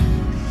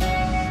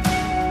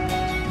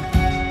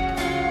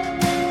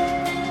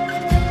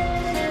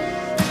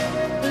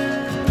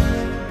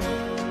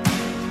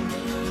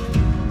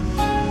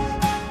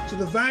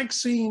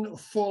vaccine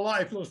for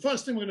life. Well, the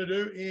first thing we're going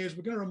to do is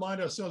we're going to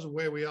remind ourselves of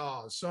where we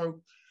are. So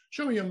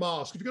show me your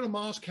mask. If you've got a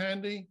mask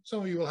handy,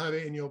 some of you will have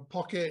it in your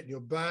pocket, in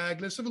your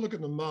bag. Let's have a look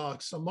at the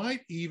masks. I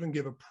might even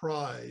give a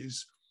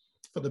prize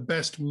for the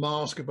best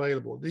mask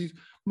available. These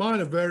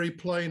mine are very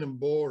plain and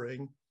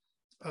boring.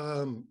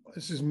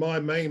 This is my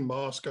main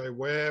mask I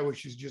wear,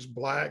 which is just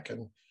black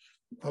and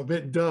a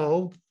bit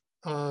dull.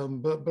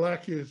 But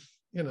black is,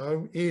 you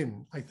know,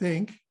 in, I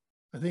think.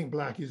 I think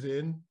black is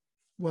in.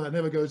 Well, it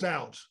never goes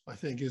out, I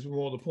think, is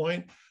more the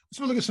point. Let's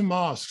have a look at some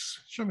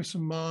masks. Show me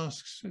some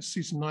masks. Let's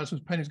see some nice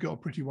ones. Penny's got a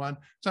pretty one.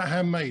 Is that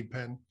handmade,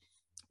 Pen?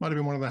 Might have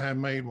been one of the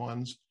handmade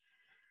ones.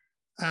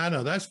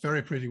 No, that's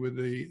very pretty with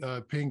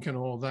the pink and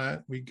all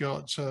that. We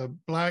got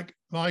black,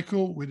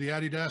 Michael, with the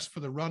Adidas for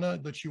the runner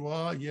that you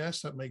are.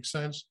 Yes, that makes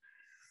sense.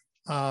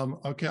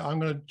 Okay, I'm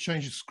going to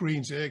change the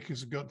screens here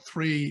because I've got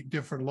three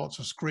different lots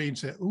of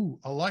screens here. Ooh,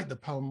 I like the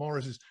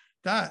Palmorises.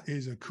 That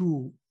is a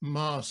cool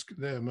mask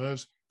there,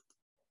 Mervs.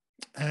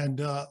 And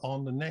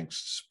on the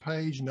next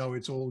page, no,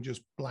 it's all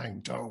just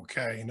blanked.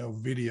 Okay, no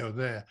video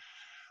there.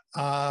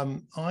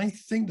 I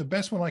think the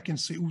best one I can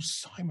see, oh,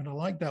 Simon, I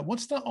like that.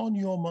 What's that on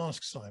your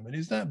mask, Simon?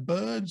 Is that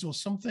birds or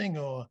something,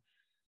 or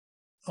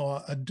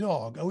a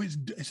dog? Oh,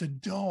 it's a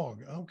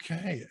dog.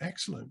 Okay,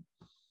 excellent.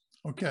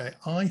 Okay,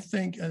 I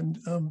think, and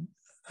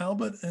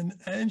Albert and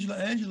Angela,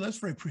 that's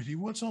very pretty.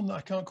 What's on that?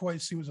 I can't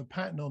quite see. There's a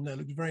pattern on there. It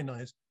looks very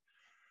nice.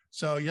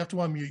 So you have to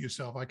unmute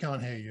yourself. I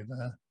can't hear you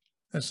there.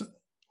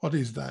 What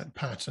is that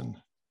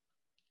pattern?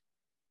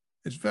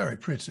 It's very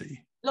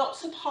pretty.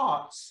 Lots of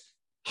hearts.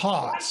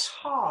 Hearts.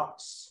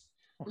 Hearts.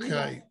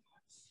 Okay.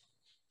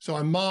 So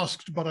I'm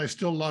masked, but I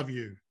still love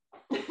you.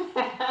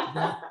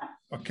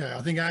 Okay,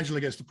 I think Angela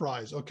gets the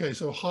prize. Okay,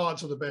 so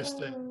hearts are the best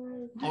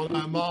thing on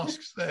our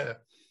masks there.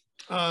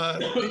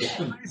 It's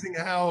amazing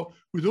how,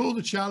 with all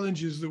the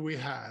challenges that we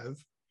have,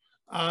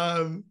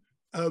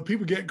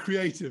 people get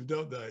creative,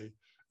 don't they?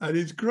 And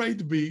it's great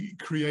to be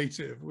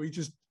creative. We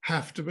just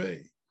have to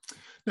be.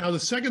 Now,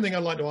 the second thing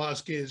I'd like to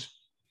ask is,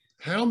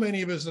 how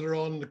many of us that are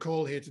on the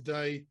call here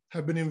today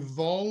have been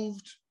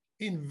involved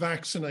in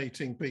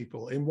vaccinating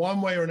people in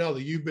one way or another?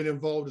 You've been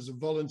involved as a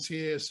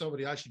volunteer,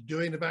 somebody actually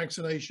doing the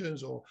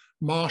vaccinations or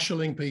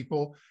marshalling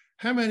people.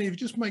 How many of you,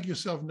 just make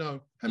yourself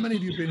known, how many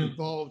of you have been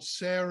involved?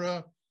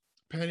 Sarah,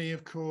 Penny,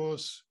 of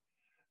course,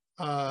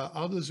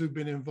 others who've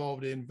been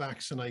involved in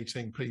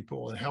vaccinating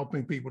people and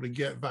helping people to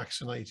get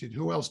vaccinated.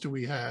 Who else do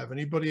we have?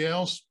 Anybody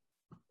else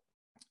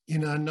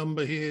in our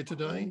number here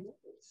today?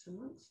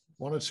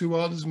 One or two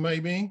others,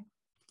 maybe.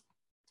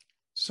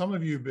 Some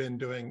of you have been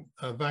doing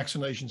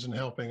vaccinations and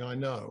helping, I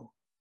know.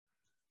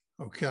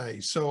 Okay,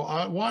 so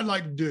what I'd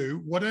like to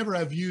do, whatever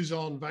our views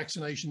on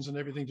vaccinations and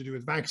everything to do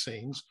with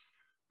vaccines,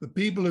 the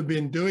people who've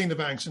been doing the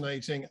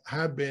vaccinating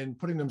have been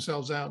putting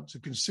themselves out to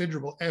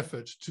considerable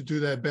effort to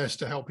do their best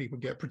to help people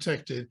get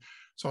protected.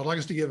 So I'd like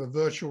us to give a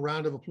virtual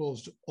round of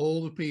applause to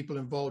all the people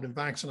involved in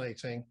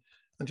vaccinating,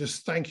 and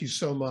just thank you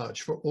so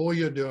much for all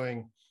you're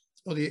doing,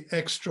 all the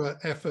extra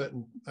effort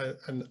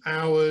and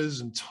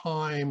hours and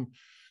time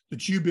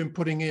that you've been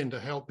putting in to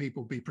help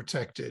people be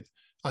protected.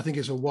 I think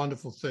it's a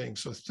wonderful thing.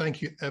 So thank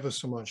you ever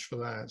so much for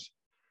that.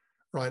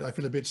 Right, I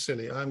feel a bit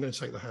silly. I'm going to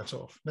take the hat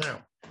off.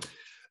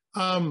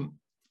 Now,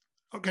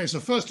 okay, so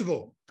first of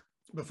all,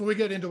 before we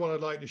get into what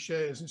I'd like to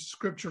share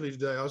scripturally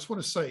today, I just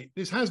want to say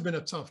this has been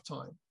a tough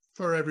time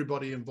for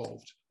everybody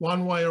involved.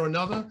 One way or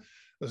another,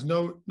 there's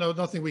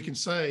nothing we can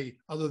say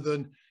other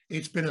than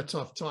it's been a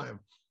tough time.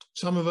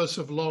 Some of us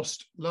have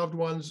lost loved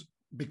ones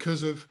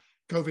because of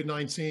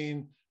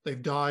COVID-19. They've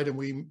died, and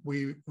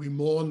we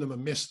mourn them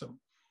and miss them.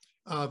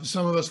 For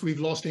some of us, we've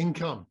lost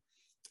income,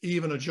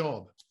 even a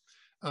job.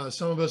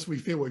 Some of us, we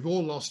feel we've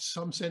all lost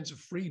some sense of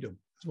freedom,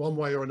 one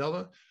way or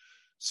another.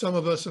 Some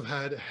of us have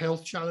had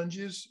health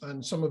challenges,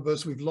 and some of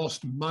us, we've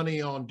lost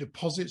money on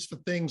deposits for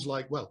things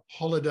like, well,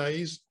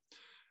 holidays.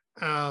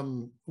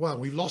 Well,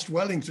 we've lost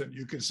Wellington,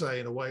 you could say,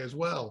 in a way as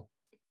well.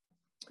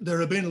 There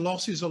have been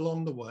losses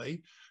along the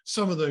way,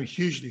 some of them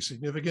hugely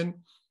significant,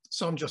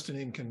 some just an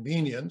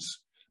inconvenience,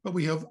 but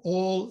we have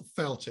all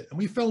felt it. And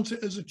we felt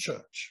it as a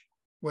church,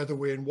 whether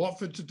we're in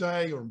Watford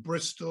today or in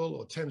Bristol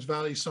or Thames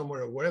Valley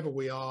somewhere or wherever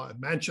we are, in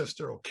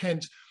Manchester or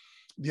Kent,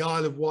 the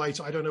Isle of Wight,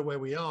 I don't know where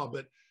we are,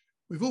 but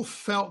we've all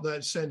felt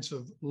that sense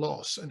of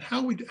loss. And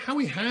how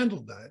we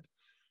handled that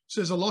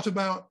says a lot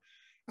about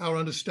our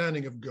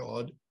understanding of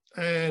God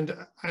and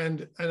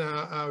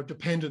our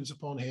dependence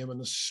upon him and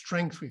the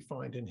strength we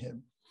find in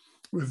him.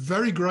 We're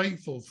very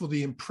grateful for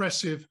the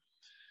impressive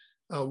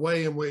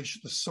way in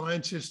which the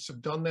scientists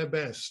have done their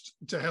best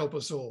to help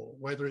us all,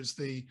 whether it's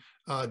the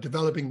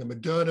developing the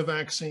Moderna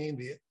vaccine,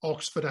 the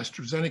Oxford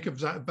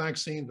AstraZeneca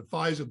vaccine, the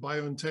Pfizer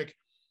BioNTech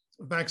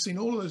vaccine,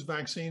 all of those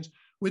vaccines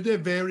with their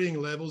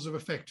varying levels of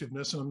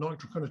effectiveness. And I'm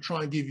not going to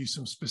try and give you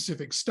some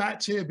specific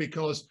stats here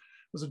because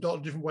there's a lot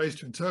of different ways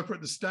to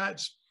interpret the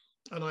stats.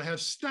 And I have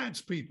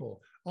stats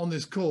people on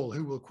this call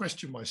who will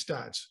question my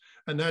stats,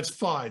 and that's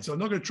fine. So I'm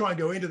not going to try and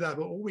go into that,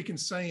 but all we can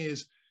say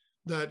is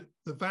that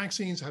the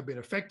vaccines have been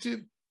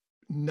effective.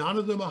 None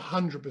of them are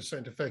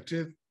 100%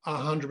 effective.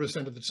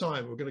 100% of the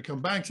time. We're going to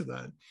come back to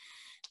that.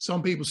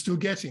 Some people still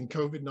getting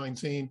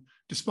COVID-19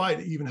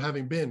 despite even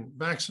having been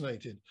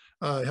vaccinated.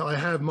 I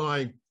have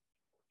my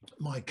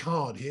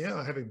card here.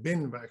 I haven't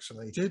been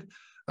vaccinated.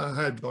 I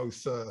had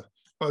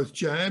both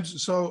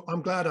jabs, so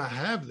I'm glad I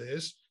have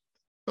this.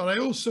 But I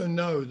also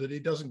know that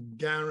it doesn't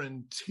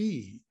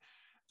guarantee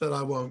that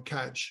I won't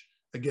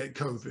get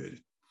COVID.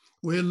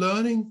 We're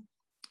learning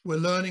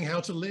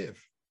how to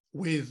live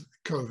with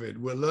COVID.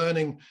 We're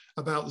learning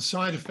about the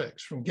side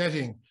effects from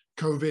getting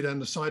COVID and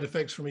the side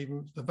effects from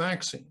even the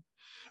vaccine.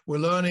 We're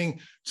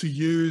learning to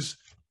use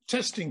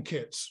testing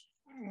kits.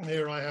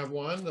 Here I have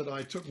one that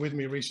I took with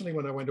me recently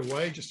when I went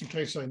away, just in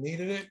case I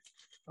needed it.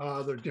 There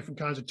are different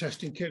kinds of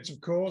testing kits, of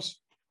course,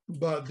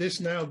 but this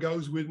now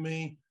goes with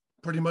me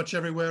pretty much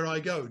everywhere I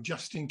go,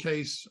 just in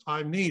case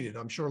I'm needed.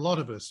 I'm sure a lot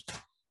of us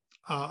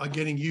are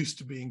getting used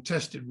to being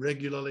tested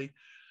regularly.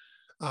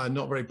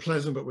 Not very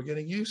pleasant, but we're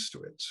getting used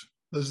to it.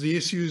 There's the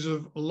issues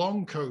of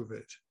long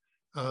COVID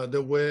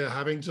that we're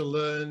having to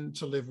learn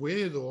to live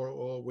with,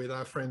 or with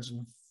our friends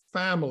and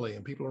family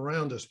and people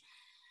around us.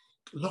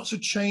 Lots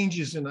of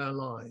changes in our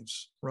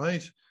lives,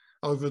 right?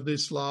 Over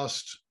this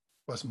last,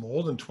 well, it's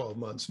more than 12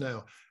 months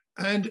now.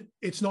 And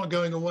it's not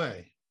going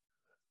away.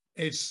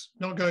 It's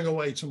not going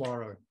away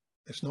tomorrow.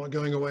 It's not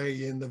going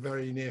away in the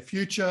very near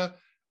future.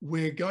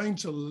 We're going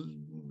to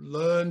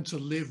learn to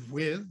live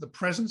with the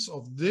presence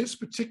of this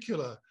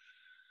particular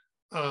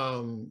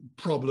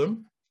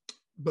problem,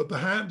 but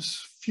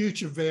perhaps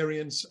future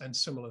variants and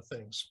similar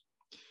things.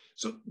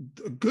 So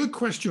a good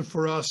question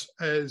for us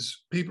as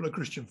people of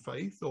Christian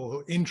faith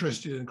or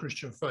interested in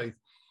Christian faith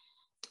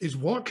is,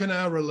 what can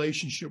our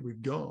relationship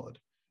with God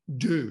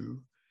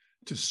do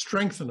to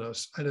strengthen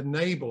us and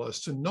enable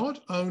us to not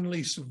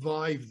only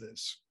survive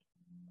this,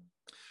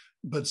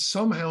 but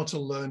somehow to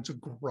learn to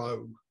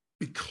grow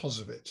because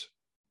of it?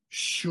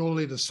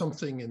 Surely there's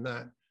something in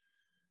that,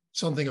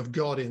 something of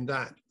God in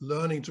that,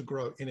 learning to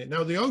grow in it.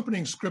 Now, the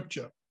opening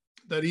scripture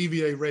that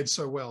EVA read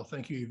so well,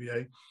 thank you,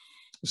 EVA,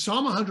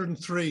 Psalm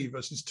 103,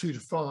 verses 2 to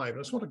 5. I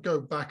just want to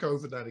go back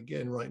over that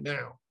again right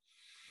now.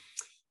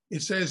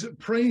 It says,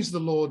 "Praise the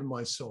Lord,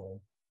 my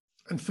soul,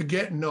 and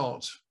forget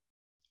not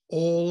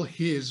all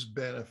his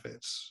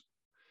benefits."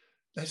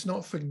 Let's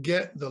not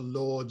forget the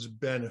Lord's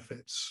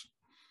benefits.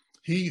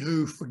 He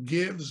who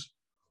forgives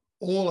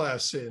all our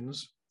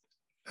sins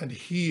and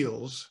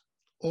heals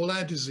all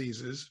our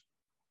diseases,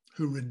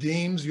 who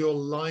redeems your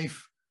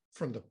life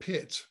from the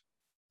pit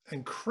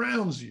and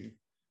crowns you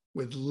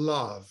with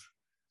love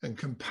and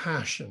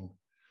compassion,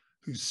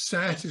 who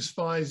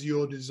satisfies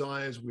your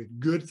desires with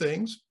good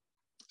things,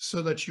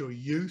 so that your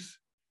youth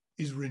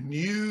is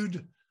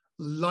renewed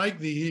like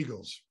the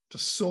eagles, to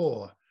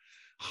soar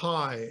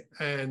high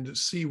and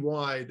see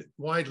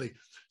widely.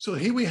 So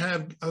here we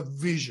have a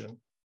vision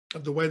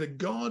of the way that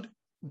God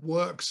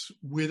works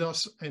with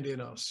us and in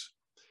us.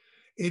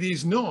 It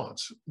is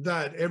not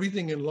that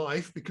everything in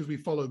life, because we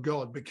follow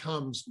God,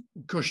 becomes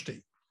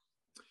cushy,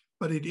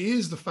 but it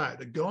is the fact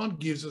that God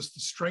gives us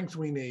the strength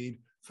we need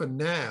for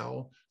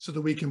now, so that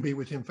we can be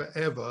with him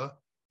forever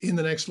in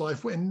the next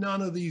life, where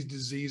none of these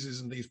diseases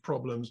and these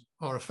problems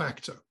are a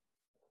factor.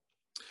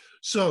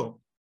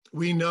 So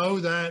we know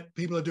that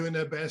people are doing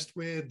their best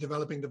with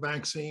developing the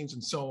vaccines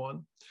and so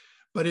on,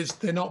 but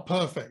they're not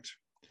perfect.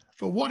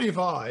 But what if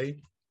I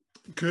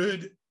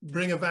could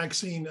bring a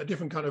vaccine, a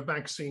different kind of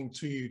vaccine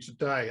to you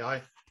today?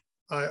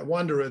 I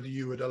wonder whether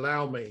you would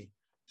allow me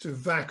to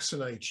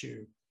vaccinate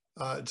you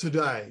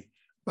today,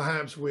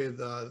 perhaps with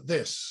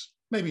this,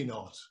 maybe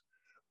not.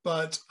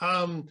 But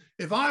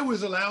if I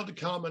was allowed to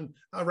come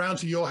around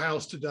to your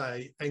house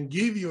today and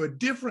give you a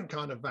different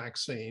kind of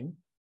vaccine,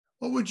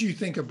 what would you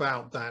think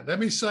about that? Let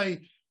me say,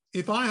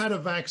 if I had a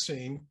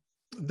vaccine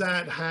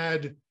that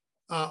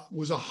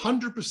was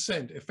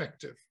 100%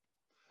 effective,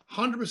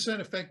 100%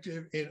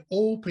 effective in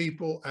all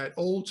people at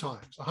all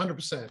times,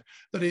 100%,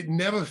 that it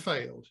never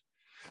failed.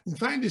 In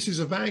fact, this is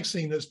a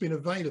vaccine that's been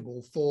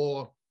available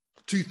for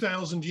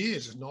 2,000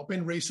 years. It's not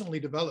been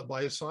recently developed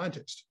by a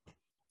scientist.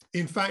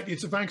 In fact,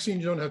 it's a vaccine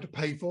you don't have to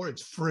pay for.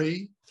 It's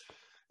free.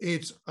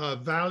 It's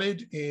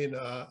valid in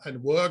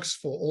and works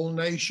for all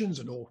nations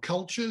and all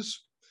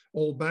cultures,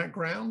 all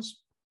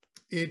backgrounds.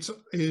 It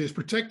is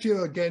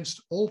protective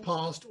against all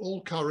past,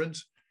 all current,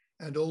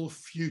 and all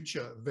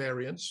future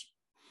variants.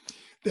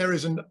 There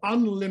is an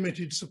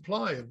unlimited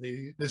supply of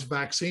this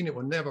vaccine. It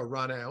will never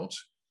run out.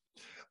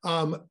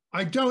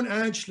 I don't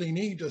actually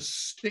need to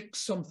stick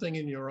something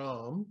in your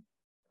arm.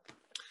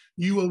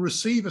 You will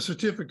receive a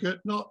certificate,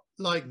 not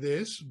like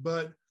this,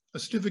 but a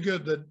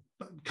certificate that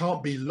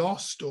can't be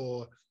lost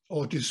or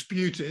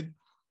disputed,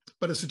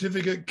 but a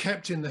certificate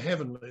kept in the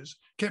heavenlies,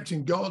 kept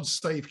in God's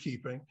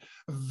safekeeping,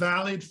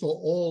 valid for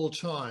all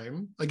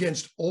time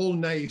against all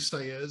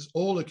naysayers,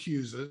 all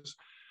accusers.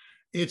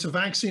 It's a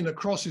vaccine that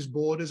crosses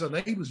borders,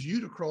 enables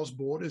you to cross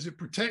borders. It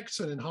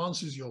protects and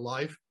enhances your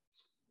life.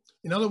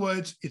 In other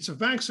words, it's a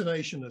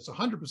vaccination that's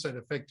 100%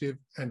 effective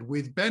and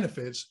with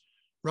benefits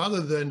rather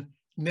than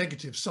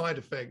negative side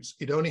effects.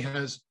 It only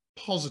has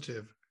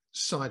positive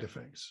side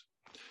effects.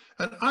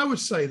 And I would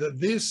say that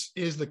this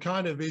is the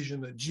kind of vision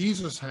that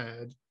Jesus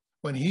had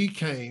when he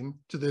came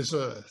to this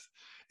earth.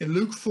 In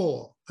Luke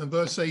 4 and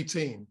verse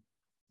 18,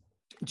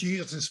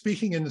 Jesus is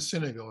speaking in the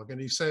synagogue and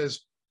he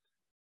says,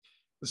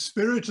 "The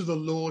Spirit of the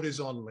Lord is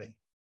on me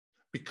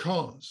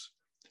because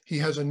he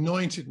has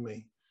anointed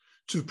me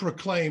to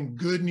proclaim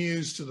good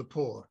news to the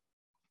poor.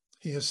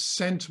 He has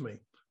sent me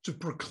to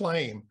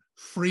proclaim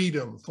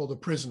freedom for the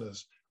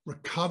prisoners,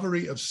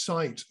 recovery of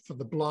sight for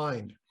the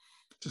blind,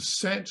 to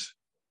set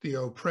the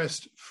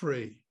oppressed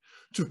free,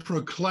 to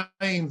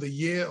proclaim the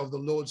year of the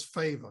Lord's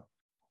favor."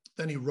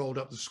 Then he rolled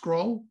up the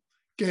scroll,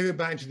 gave it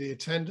back to the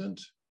attendant,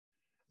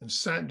 and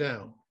sat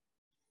down.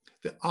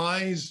 The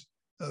eyes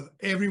of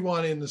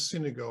everyone in the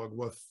synagogue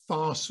were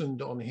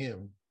fastened on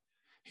him.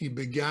 He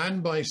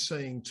began by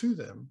saying to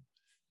them,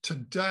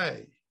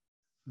 "Today,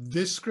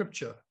 this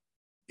scripture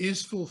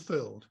is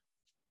fulfilled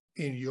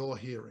in your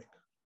hearing."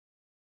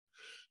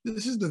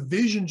 This is the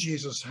vision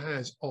Jesus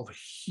has of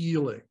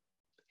healing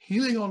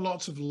on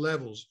lots of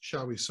levels,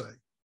 shall we say.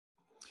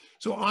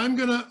 So I'm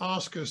going to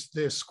ask us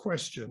this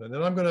question, and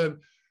then I'm going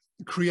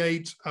to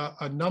create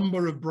a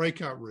number of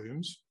breakout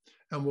rooms,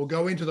 and we'll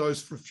go into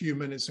those for a few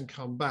minutes and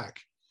come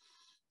back.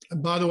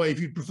 And by the way, if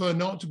you prefer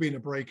not to be in a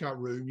breakout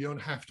room, you don't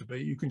have to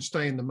be. You can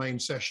stay in the main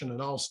session,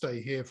 and I'll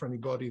stay here for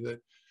anybody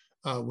that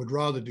would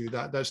rather do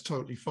that. That's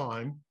totally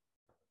fine.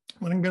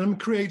 But I'm going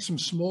to create some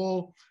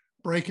small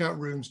breakout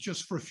rooms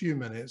just for a few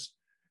minutes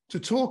to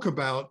talk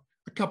about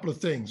a couple of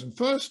things. And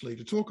firstly,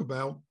 to talk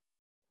about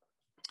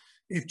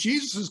if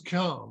Jesus has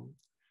come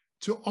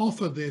to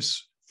offer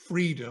this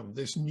freedom,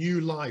 this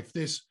new life,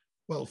 this,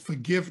 well,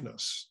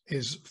 forgiveness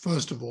is,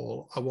 first of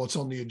all, what's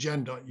on the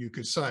agenda, you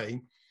could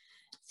say.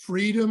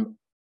 Freedom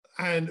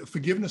and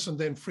forgiveness, and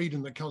then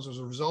freedom that comes as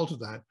a result of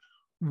that.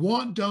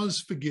 What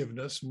does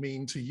forgiveness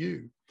mean to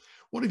you?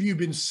 What have you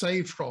been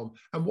saved from?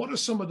 And what are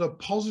some of the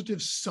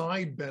positive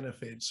side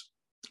benefits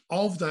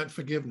of that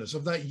forgiveness,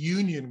 of that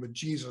union with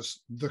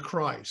Jesus, the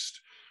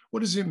Christ? What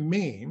does it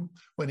mean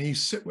when he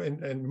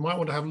and you might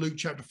want to have Luke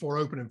chapter 4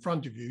 open in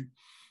front of you.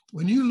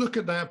 When you look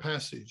at that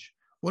passage,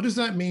 what does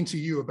that mean to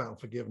you about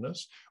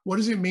forgiveness? What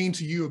does it mean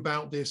to you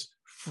about this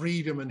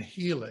freedom and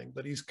healing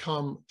that he's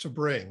come to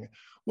bring?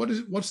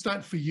 What's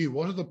that for you?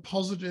 What are the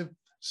positive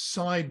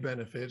side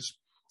benefits,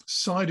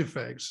 side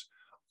effects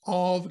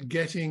of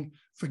getting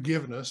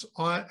forgiveness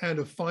and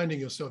of finding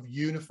yourself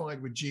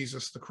unified with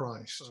Jesus the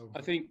Christ? So,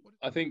 I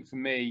think for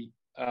me,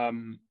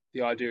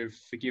 the idea of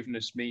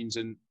forgiveness means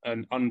an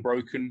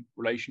unbroken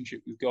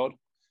relationship with God,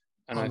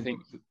 and I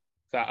think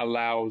that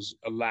allows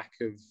a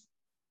lack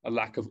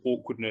of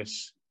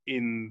awkwardness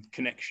in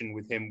connection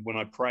with him when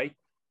I pray,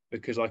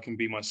 because I can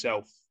be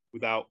myself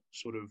without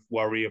sort of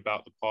worry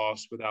about the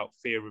past, without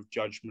fear of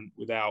judgment,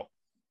 without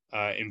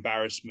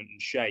embarrassment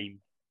and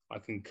shame. I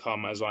can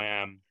come as I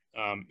am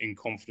in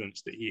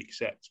confidence that he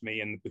accepts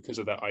me, and because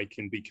of that I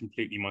can be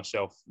completely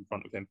myself in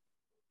front of him.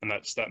 And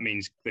that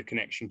means the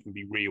connection can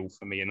be real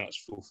for me, and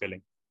that's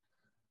fulfilling.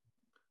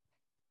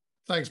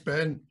 Thanks,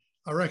 Ben.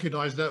 I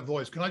recognize that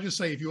voice. Can I just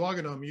say, if you are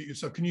going to unmute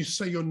yourself, can you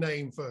say your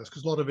name first?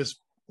 Because a lot of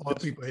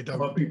people here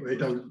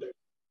don't.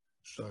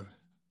 So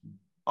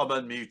I'm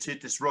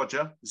unmuted. This is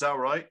Roger. Is that all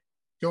right?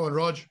 Go on,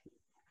 Rog.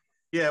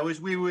 Yeah,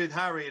 we were with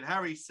Harry, and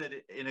Harry said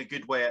it in a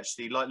good way,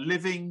 actually, like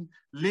living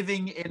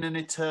in an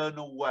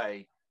eternal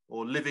way,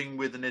 or living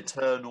with an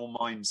eternal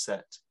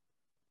mindset.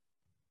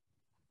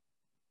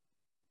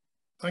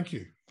 Thank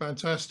you.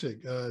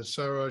 Fantastic.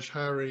 Saraj,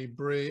 Harry,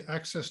 Bree,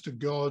 access to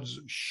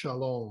God's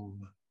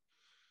shalom.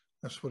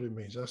 That's what it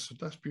means.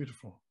 That's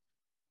beautiful.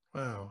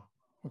 Wow.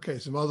 Okay,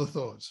 some other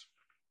thoughts.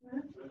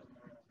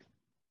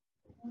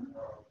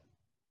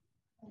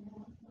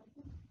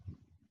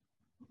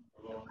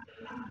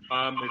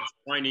 It's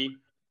Tiny.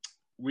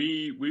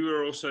 We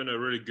were also in a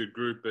really good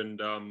group, and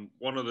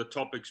one of the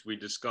topics we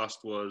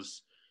discussed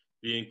was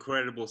the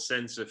incredible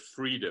sense of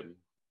freedom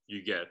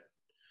you get.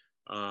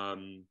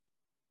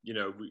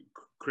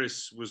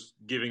 Chris was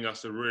giving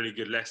us a really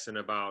good lesson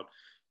about,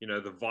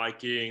 the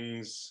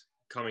Vikings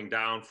coming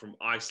down from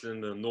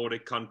Iceland and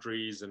Nordic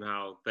countries, and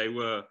how they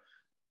were,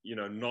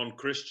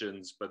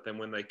 non-Christians, but then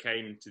when they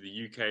came to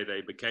the UK,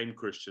 they became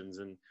Christians.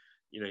 And,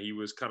 he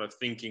was kind of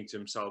thinking to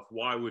himself,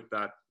 why would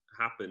that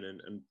happen?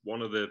 And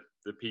one of the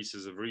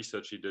pieces of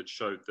research he did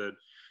showed that,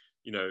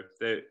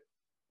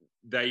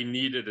 they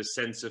needed a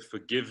sense of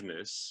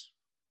forgiveness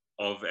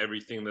of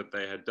everything that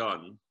they had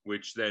done,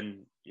 which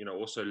then,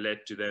 also led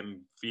to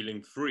them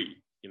feeling free,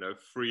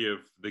 free of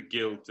the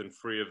guilt and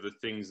free of the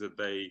things that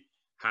they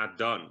had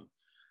done.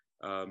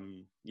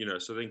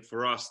 So I think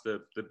for us,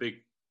 the big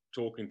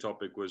talking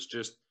topic was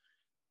just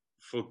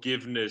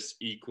forgiveness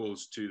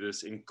equals to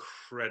this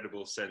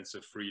incredible sense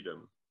of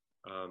freedom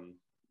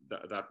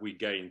that we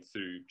gain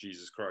through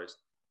Jesus Christ.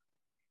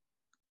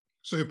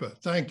 Super.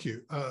 Thank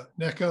you.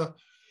 Neka,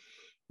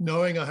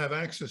 knowing I have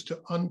access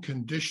to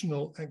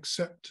unconditional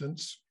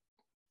acceptance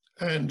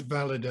and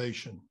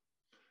validation.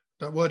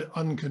 That word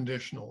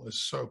unconditional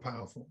is so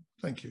powerful.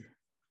 Thank you.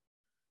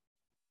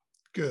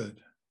 Good.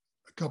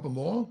 A couple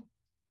more.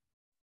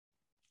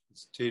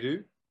 It's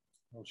Tidu.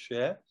 I'll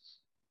share.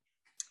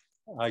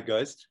 Hi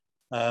guys.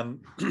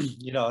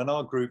 You know, in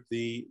our group,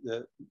 the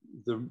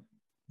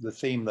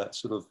theme that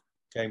sort of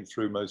came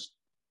through most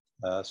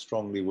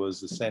strongly was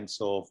the sense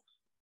of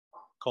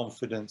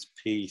confidence,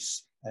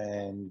 peace,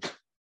 and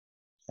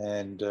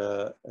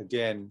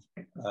again,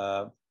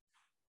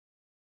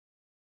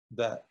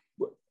 that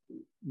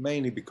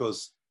mainly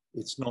because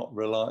it's not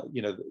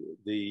you know,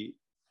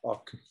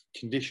 our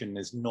condition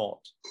is not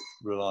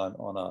reliant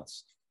on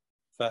us.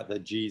 The fact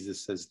that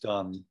Jesus has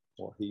done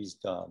what he's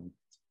done,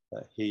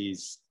 that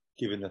he's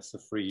given us the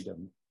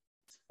freedom,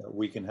 that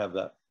we can have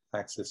that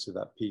access to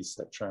that peace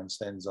that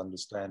transcends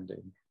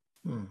understanding,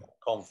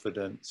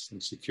 confidence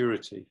and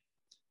security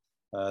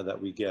that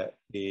we get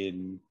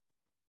in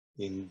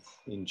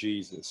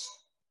Jesus.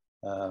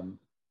 That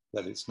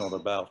it's not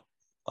about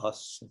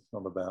us, it's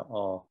not about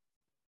our,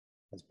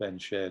 as Ben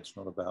shared, it's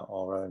not about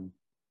our own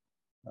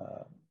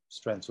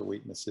strengths or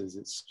weaknesses.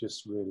 It's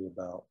just really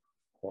about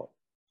what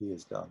he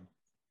has done,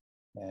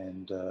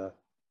 and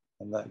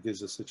that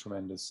gives us a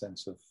tremendous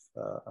sense of,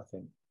 I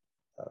think,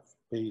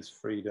 peace,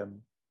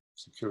 freedom,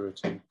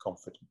 security,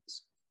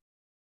 confidence.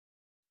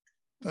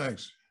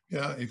 Thanks.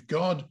 Yeah, if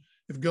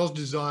God's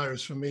desire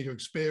is for me to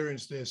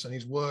experience this, and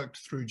he's worked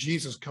through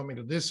Jesus coming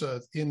to this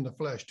earth in the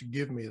flesh to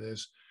give me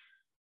this,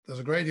 there's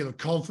a great deal of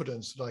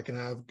confidence that I can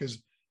have,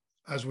 because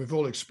as we've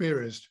all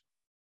experienced,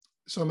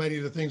 so many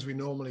of the things we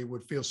normally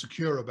would feel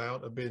secure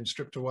about have been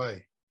stripped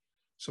away.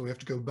 So we have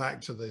to go back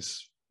to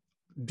this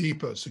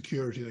deeper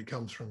security that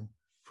comes from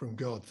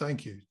God.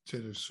 Thank you.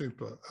 To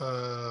super.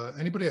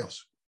 Anybody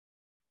else?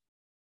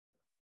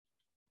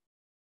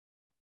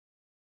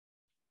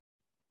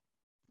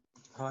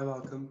 Hi,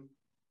 Malcolm.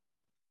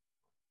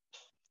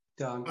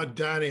 Dan.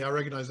 Danny, I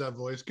recognize that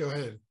voice. Go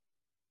ahead.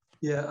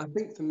 Yeah, I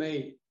think for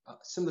me,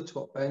 similar to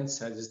what Ben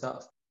said, is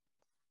that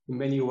in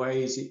many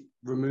ways it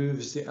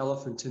removes the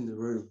elephant in the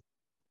room.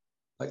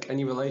 Like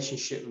any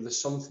relationship,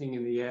 there's something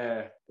in the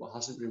air that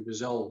hasn't been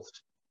resolved.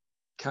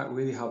 You can't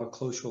really have a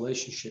close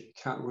relationship. You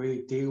can't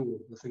really deal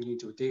with the thing you need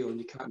to deal, and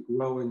you can't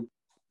grow and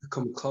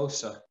become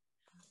closer.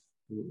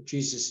 And what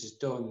Jesus has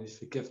done is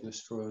forgiveness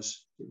for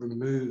us. It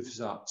removes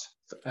that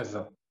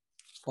forever,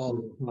 all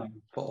the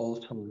time, for all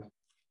time.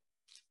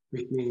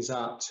 Which means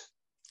that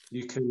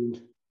you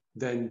can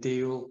then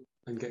deal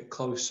and get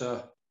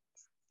closer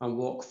and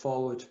walk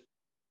forward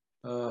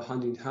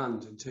hand in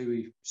hand until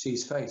we see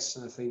his face.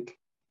 And I think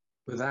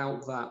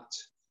without that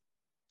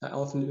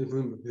elephant in the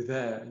room would be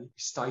there, and it'd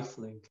be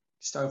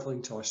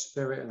stifling to our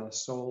spirit and our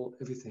soul,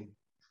 everything.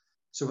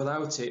 So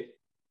without it,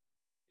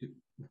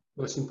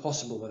 well, it's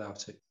impossible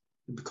without it.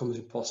 It becomes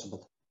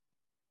impossible.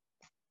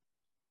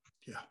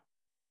 Yeah,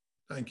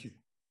 thank you.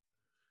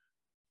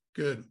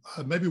 Good.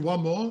 Maybe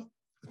one more,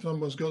 if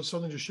someone's got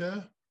something to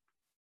share.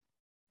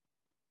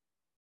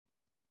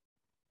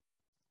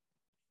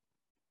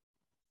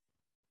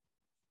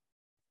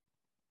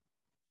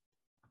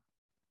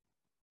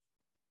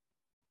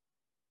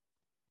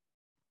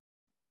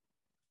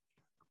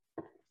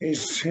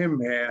 It's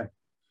Tim here.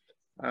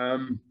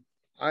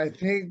 I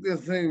think the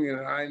thing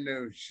that I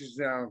noticed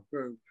in our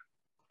group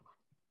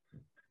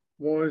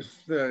was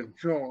the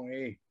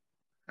joy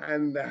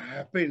and the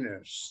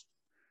happiness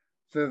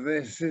that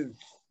this is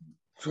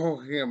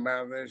talking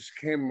about, this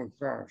came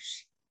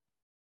across.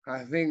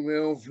 I think we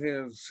all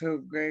feel so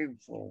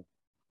grateful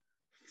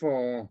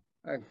for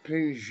a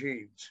clean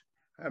sheet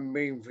and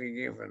being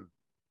forgiven.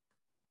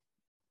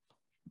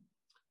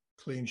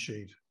 Clean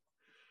sheet.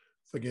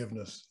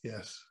 Forgiveness.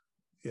 Yes.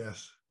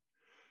 Yes.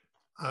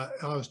 I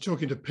was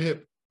talking to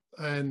Pip,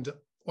 and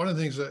one of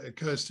the things that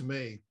occurs to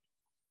me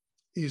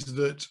is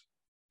that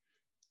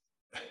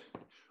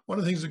one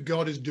of the things that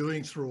God is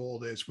doing through all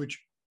this,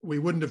 which we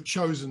wouldn't have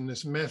chosen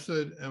this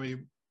method, and we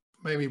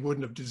maybe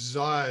wouldn't have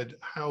desired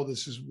how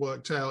this has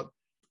worked out,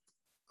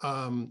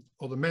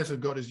 or the method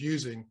God is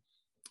using.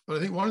 But I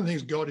think one of the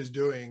things God is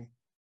doing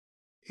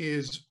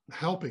is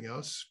helping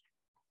us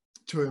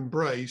to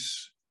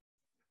embrace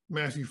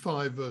Matthew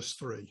 5, verse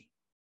 3.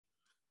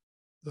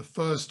 The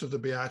first of the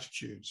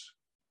Beatitudes,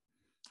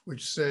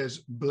 which says,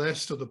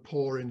 "Blessed are the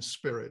poor in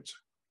spirit,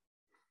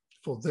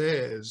 for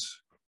theirs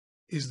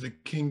is the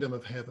kingdom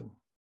of heaven."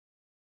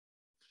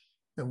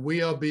 And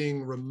we are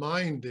being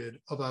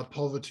reminded of our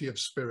poverty of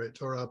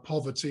spirit, or our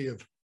poverty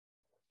of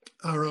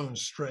our own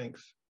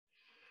strength.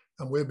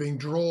 And we're being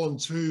drawn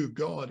to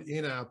God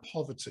in our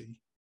poverty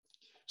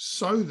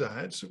so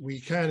that we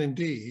can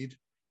indeed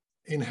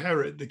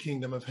inherit the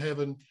kingdom of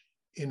heaven.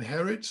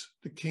 Inherit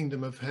the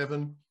kingdom of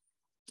heaven.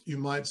 You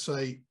might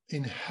say,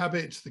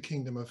 inhabit the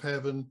kingdom of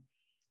heaven,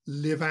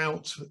 live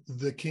out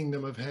the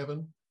kingdom of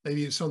heaven.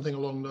 Maybe it's something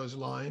along those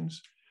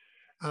lines.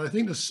 And I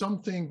think there's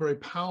something very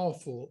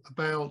powerful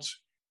about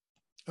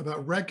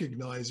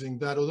recognizing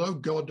that although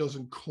God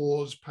doesn't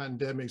cause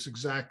pandemics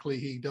exactly,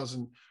 he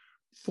doesn't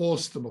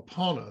force them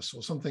upon us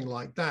or something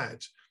like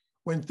that.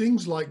 When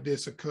things like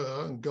this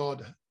occur, and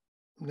God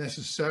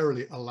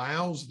necessarily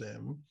allows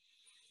them,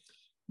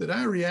 that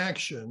our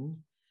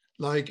reaction,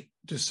 like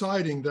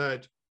deciding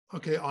that,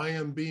 okay, I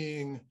am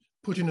being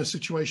put in a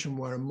situation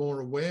where I'm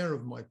more aware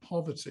of my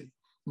poverty,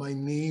 my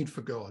need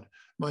for God,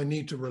 my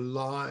need to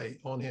rely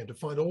on him, to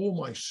find all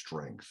my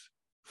strength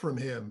from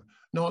him,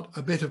 not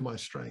a bit of my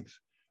strength,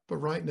 but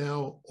right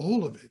now,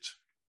 all of it.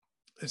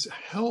 It's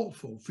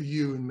helpful for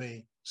you and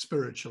me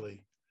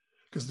spiritually,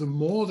 because the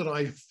more that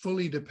I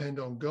fully depend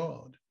on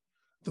God,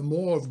 the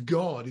more of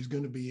God is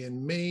going to be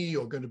in me,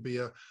 or going to be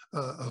a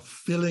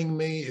filling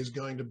me, is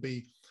going to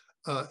be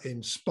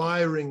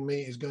inspiring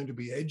me, is going to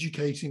be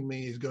educating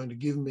me, is going to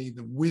give me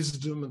the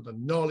wisdom and the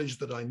knowledge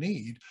that I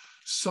need,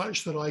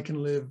 such that I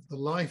can live the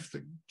life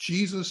that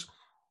Jesus,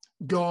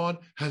 God,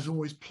 has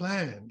always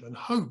planned and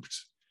hoped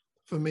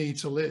for me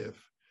to live.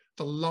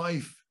 The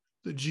life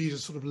that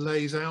Jesus sort of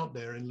lays out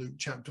there in Luke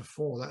chapter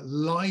 4, that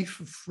life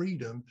of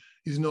freedom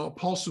is not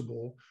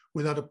possible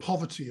without a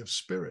poverty of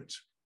spirit.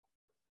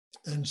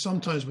 And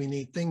sometimes we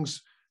need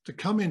things to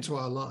come into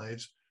our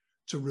lives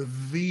to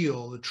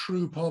reveal the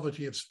true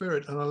poverty of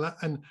spirit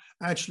and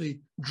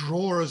actually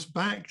draw us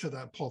back to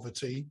that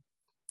poverty,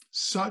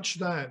 such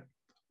that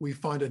we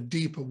find a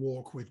deeper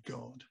walk with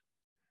God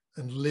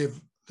and live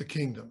the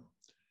kingdom.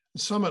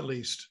 Some, at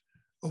least,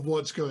 of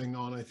what's going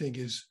on, I think,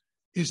 is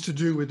to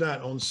do with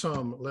that on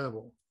some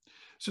level.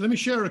 So let me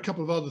share a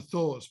couple of other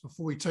thoughts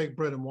before we take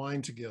bread and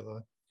wine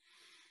together.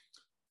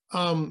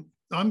 I'm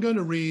going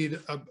to read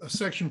a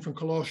section from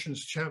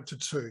Colossians chapter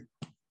 2,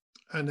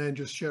 and then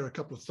just share a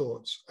couple of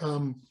thoughts.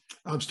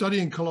 I'm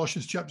studying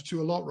Colossians chapter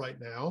 2 a lot right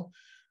now,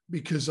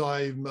 because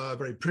I'm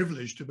very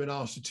privileged to have been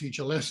asked to teach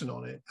a lesson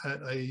on it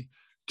at a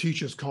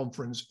teachers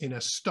conference in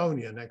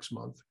Estonia next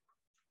month.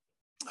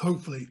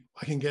 Hopefully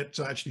I can get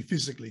to actually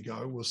physically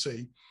go, we'll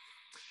see.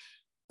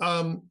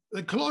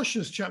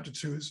 Colossians chapter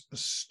 2 is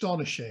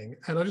astonishing,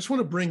 and I just want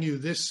to bring you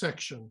this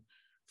section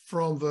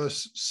from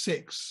verse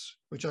 6,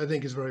 which I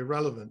think is very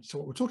relevant to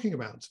what we're talking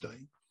about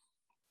today.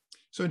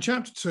 So in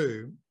chapter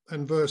 2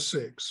 and verse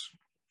 6,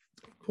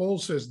 Paul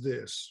says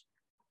this: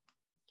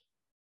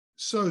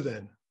 "So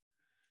then,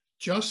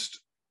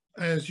 just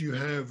as you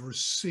have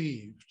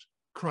received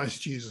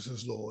Christ Jesus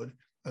as Lord,"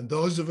 and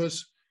those of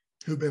us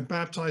who've been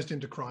baptized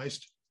into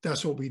Christ,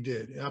 that's what we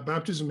did. Our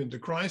baptism into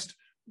Christ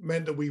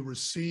meant that we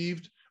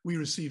received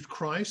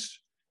Christ,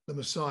 the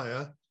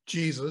Messiah,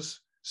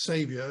 Jesus,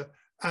 Savior,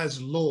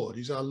 as Lord.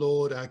 He's our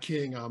Lord, our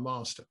King, our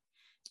Master.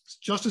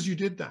 Just as you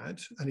did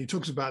that, and he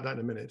talks about that in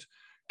a minute,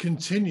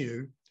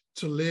 continue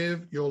to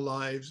live your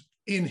lives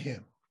in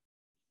him.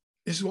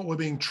 This is what we're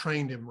being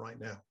trained in right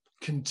now.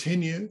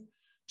 Continue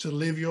to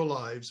live your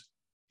lives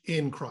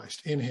in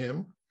Christ, in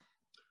him.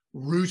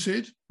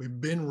 Rooted,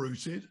 we've been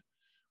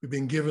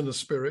given the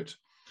Spirit,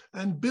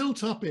 and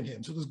built up in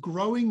him. So there's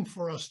growing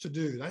for us to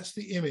do. That's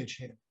the image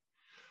here.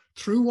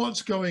 Through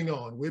what's going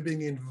on, we're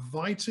being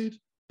invited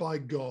by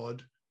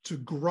God to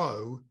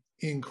grow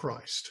in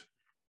Christ.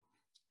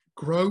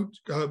 Grow,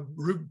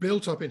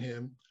 built up in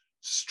him,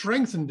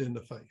 strengthened in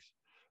the faith,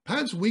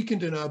 perhaps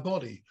weakened in our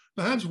body,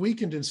 perhaps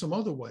weakened in some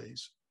other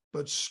ways,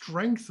 but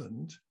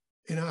strengthened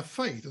in our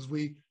faith as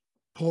we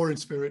pour in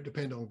spirit,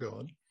 depend on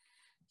God.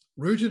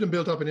 Rooted and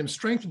built up in him,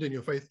 strengthened in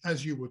your faith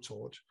as you were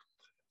taught.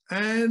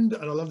 And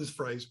I love this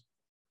phrase,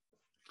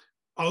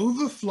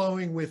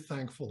 overflowing with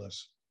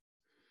thankfulness.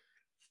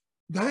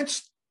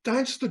 That's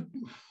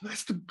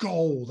the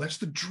goal. That's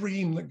the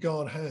dream that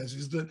God has,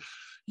 is that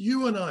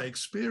you and I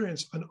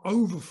experience an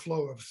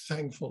overflow of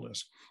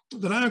thankfulness,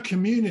 that our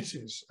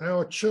communities,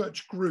 our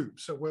church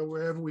groups, or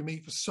wherever we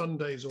meet for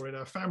Sundays or in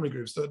our family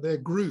groups, that they're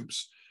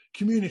groups,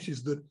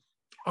 communities that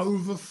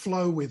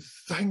overflow with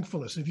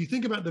thankfulness. And if you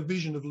think about the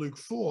vision of Luke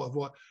 4, of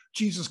what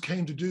Jesus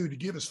came to do, to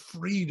give us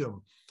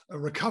freedom, a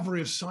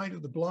recovery of sight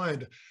of the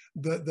blind,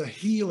 the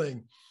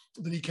healing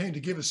that he came to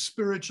give us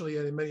spiritually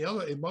and in many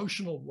other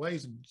emotional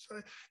ways,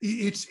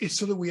 it's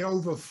so that we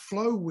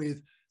overflow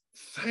with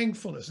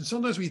thankfulness. And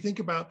sometimes we think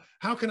about,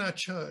 how can our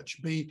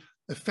church be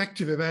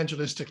effective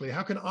evangelistically?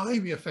 How can I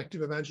be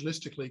effective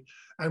evangelistically?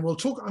 And I'm going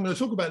to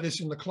talk about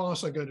this in the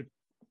class I'm going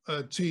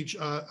to teach,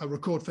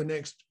 record for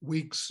next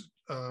week's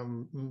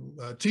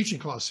teaching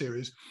class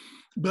series.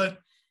 But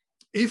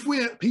if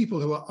we're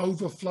people who are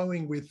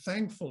overflowing with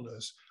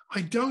thankfulness,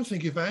 I don't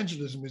think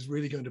evangelism is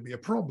really going to be a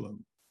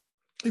problem.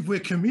 If we're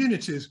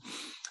communities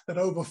that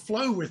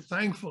overflow with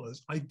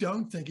thankfulness, I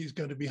don't think it's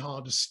going to be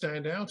hard to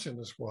stand out in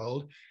this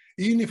world.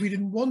 Even if we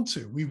didn't want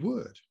to, we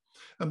would.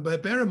 And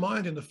but bear in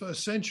mind, in the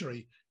first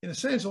century, in a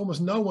sense,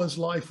 almost no one's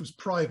life was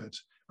private,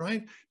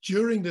 right?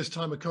 During this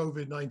time of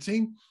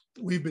COVID-19,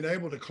 we've been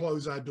able to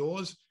close our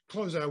doors,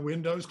 close our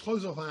windows,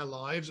 close off our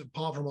lives,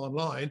 apart from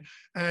online,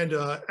 and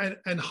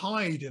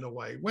hide in a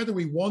way, whether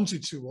we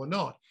wanted to or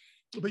not.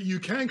 But you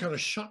can kind of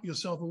shut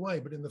yourself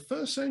away. But in the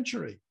first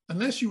century,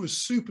 unless you were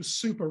super,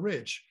 super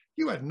rich,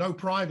 you had no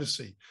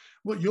privacy.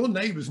 Well, your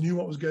neighbors knew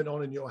what was going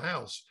on in your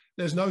house.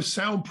 There's no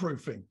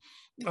soundproofing.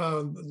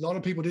 A lot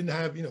of people didn't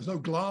have, there's no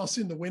glass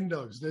in the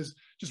windows. There's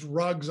just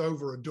rugs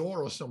over a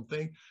door or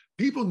something.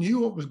 People knew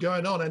what was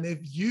going on. And if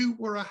you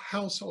were a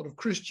household of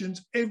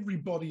Christians,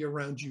 everybody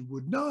around you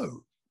would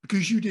know,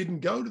 because you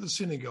didn't go to the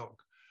synagogue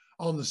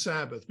on the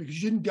Sabbath,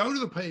 because you didn't go to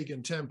the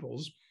pagan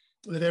temples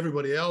that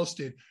everybody else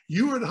did.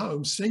 You were at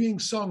home singing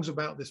songs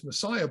about this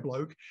Messiah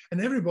bloke, and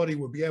everybody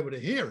would be able to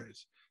hear it.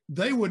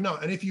 They would know.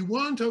 And if you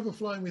weren't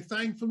overflowing with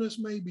thankfulness,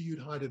 maybe you'd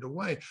hide it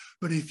away.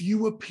 But if you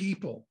were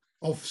people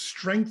of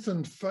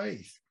strengthened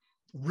faith,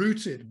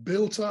 rooted,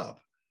 built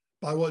up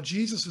by what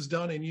Jesus has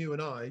done in you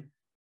and I,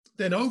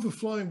 then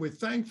overflowing with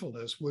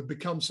thankfulness would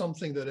become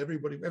something that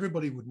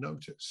everybody would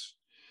notice.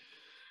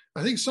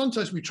 I think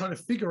sometimes we try to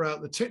figure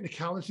out the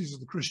technicalities of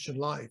the Christian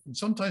life and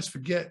sometimes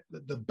forget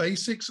that the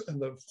basics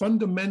and the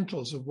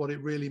fundamentals of what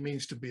it really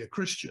means to be a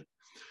Christian.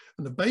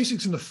 And the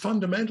basics and the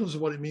fundamentals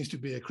of what it means to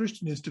be a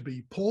Christian is to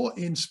be poor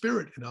in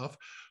spirit enough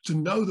to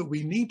know that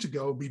we need to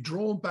go and be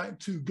drawn back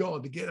to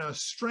God to get our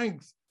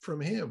strength from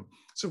him.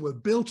 So we're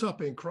built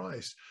up in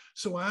Christ.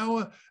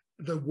 So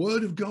the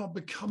word of God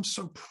becomes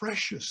so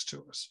precious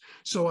to us.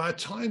 So our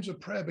times of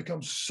prayer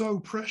become so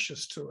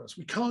precious to us.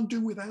 We can't do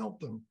without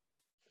them.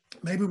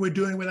 Maybe we're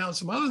doing without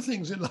some other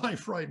things in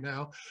life right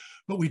now,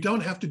 but we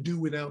don't have to do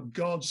without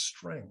God's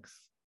strength.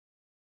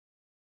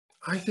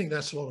 I think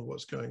that's a lot of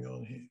what's going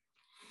on here.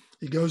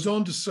 He goes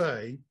on to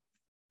say,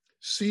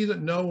 see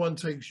that no one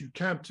takes you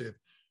captive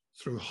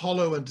through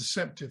hollow and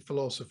deceptive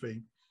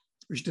philosophy,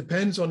 which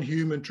depends on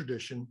human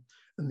tradition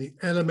and the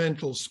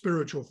elemental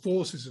spiritual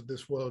forces of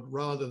this world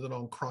rather than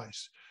on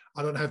Christ.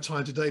 I don't have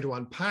time today to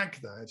unpack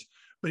that,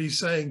 but he's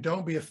saying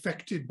don't be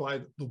affected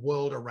by the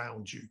world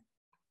around you.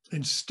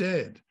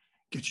 Instead,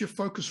 get your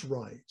focus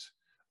right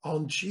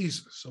on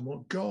Jesus and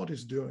what God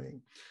is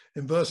doing.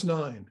 In verse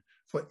 9,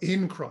 for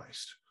in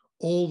Christ,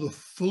 all the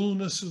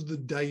fullness of the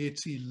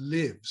deity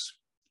lives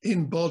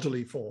in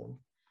bodily form,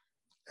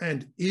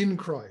 and in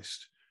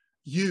Christ,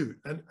 you,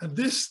 and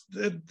this,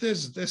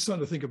 there's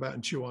something to think about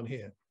and chew on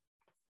here.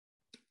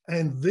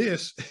 And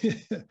this,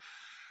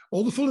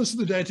 all the fullness of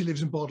the deity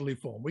lives in bodily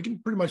form. We can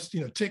pretty much,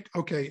 tick,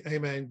 okay,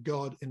 amen,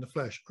 God in the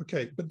flesh.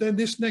 Okay, but then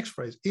this next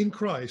phrase, in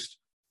Christ,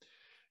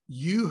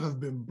 you have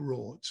been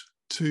brought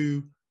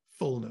to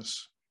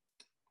fullness.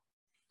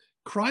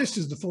 Christ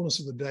is the fullness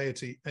of the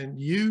deity, and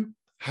you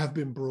have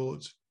been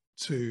brought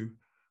to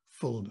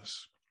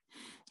fullness.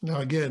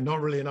 Now, again,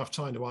 not really enough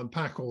time to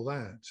unpack all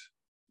that,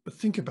 but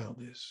think about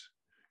this.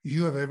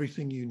 You have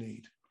everything you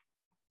need.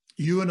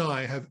 You and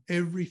I have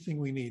everything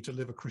we need to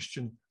live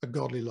a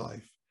godly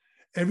life,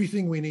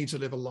 everything we need to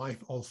live a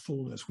life of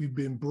fullness. We've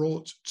been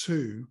brought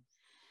to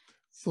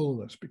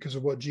fullness because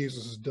of what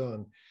Jesus has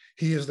done.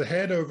 He is the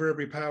head over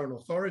every power and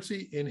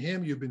authority. In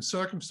him, you've been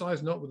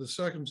circumcised, not with a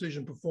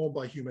circumcision performed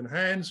by human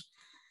hands.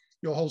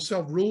 Your whole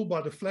self ruled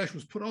by the flesh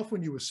was put off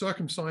when you were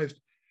circumcised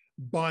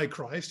by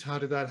Christ. How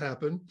did that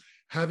happen?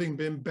 Having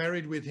been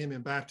buried with him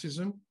in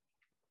baptism,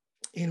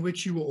 in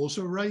which you were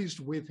also raised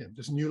with him.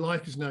 This new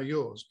life is now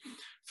yours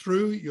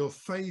through your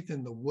faith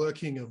in the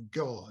working of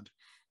God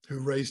who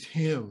raised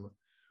him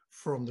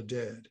from the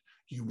dead.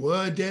 You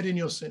were dead in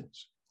your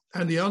sins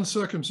and the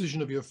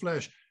uncircumcision of your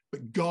flesh,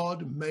 but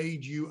God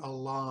made you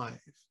alive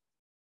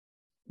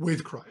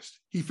with Christ.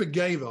 He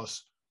forgave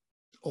us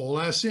all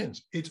our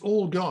sins. It's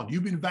all gone.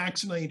 You've been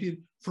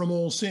vaccinated from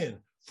all sin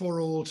for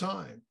all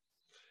time.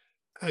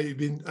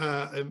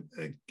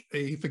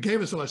 He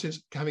forgave us all our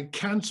sins, having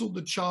cancelled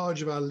the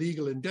charge of our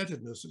legal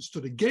indebtedness that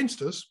stood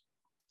against us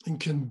and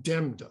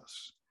condemned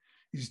us.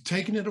 He's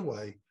taken it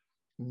away,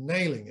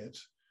 nailing it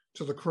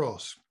to the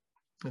cross.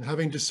 And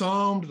having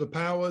disarmed the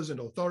powers and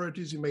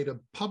authorities, he made a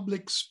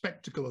public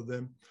spectacle of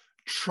them,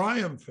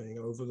 triumphing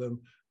over them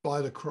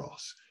by the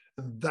cross.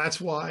 And that's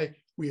why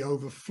we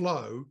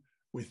overflow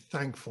with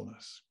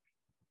thankfulness.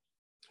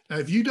 Now,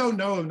 if you don't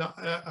know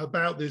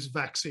about this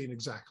vaccine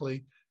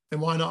exactly, then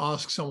why not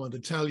ask someone to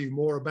tell you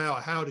more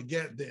about how to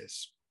get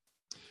this?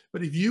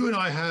 But if you and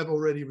I have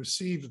already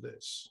received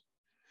this,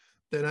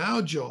 then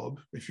our job,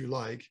 if you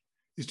like,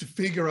 is to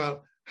figure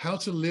out how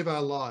to live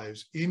our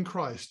lives in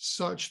Christ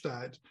such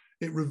that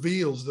it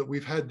reveals that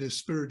we've had this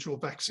spiritual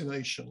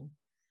vaccination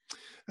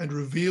and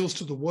reveals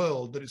to the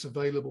world that it's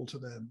available to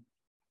them.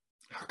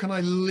 How can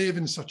I live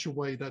in such a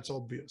way that's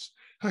obvious?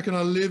 How can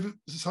I live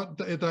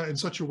that in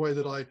such a way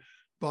that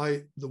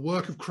by the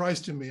work of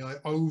Christ in me, I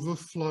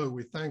overflow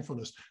with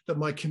thankfulness, that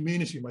my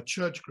community, my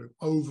church group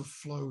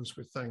overflows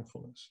with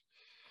thankfulness?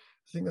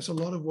 I think that's a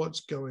lot of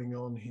what's going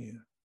on here.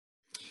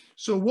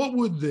 So what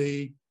would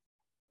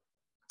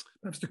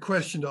perhaps the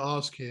question to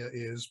ask here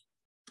is,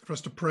 for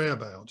us to pray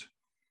about,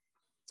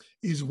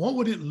 is what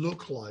would it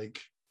look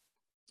like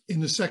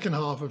in the second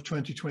half of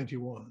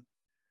 2021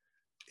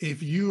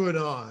 if you and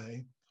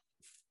I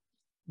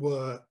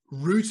were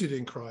rooted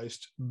in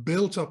Christ,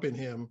 built up in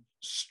him,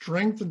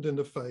 strengthened in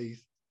the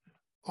faith,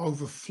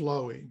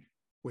 overflowing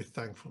with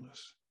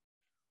thankfulness?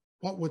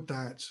 What would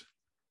that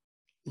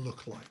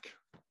look like?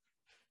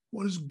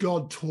 What has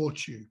God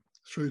taught you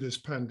through this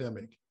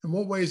pandemic? In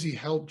what ways has he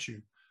helped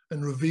you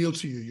and revealed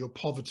to you your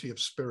poverty of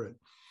spirit?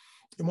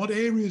 In what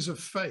areas of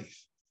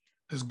faith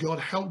has God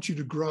helped you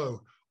to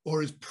grow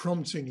or is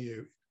prompting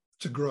you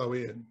to grow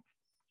in?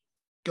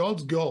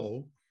 God's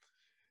goal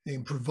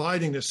in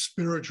providing a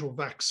spiritual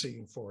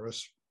vaccine for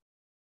us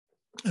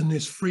and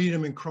this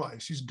freedom in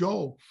Christ, his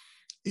goal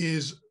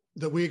is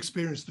that we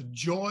experience the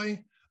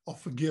joy of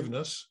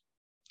forgiveness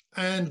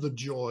and the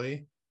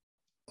joy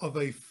of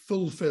a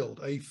fulfilled,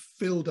 a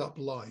filled up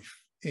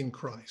life in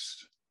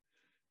Christ,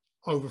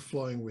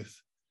 overflowing with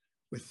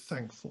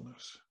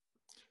thankfulness,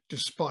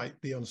 despite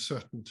the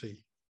uncertainty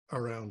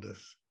around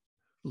us.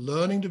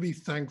 Learning to be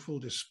thankful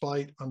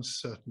despite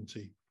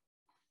uncertainty.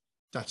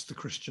 That's the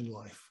Christian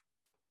life.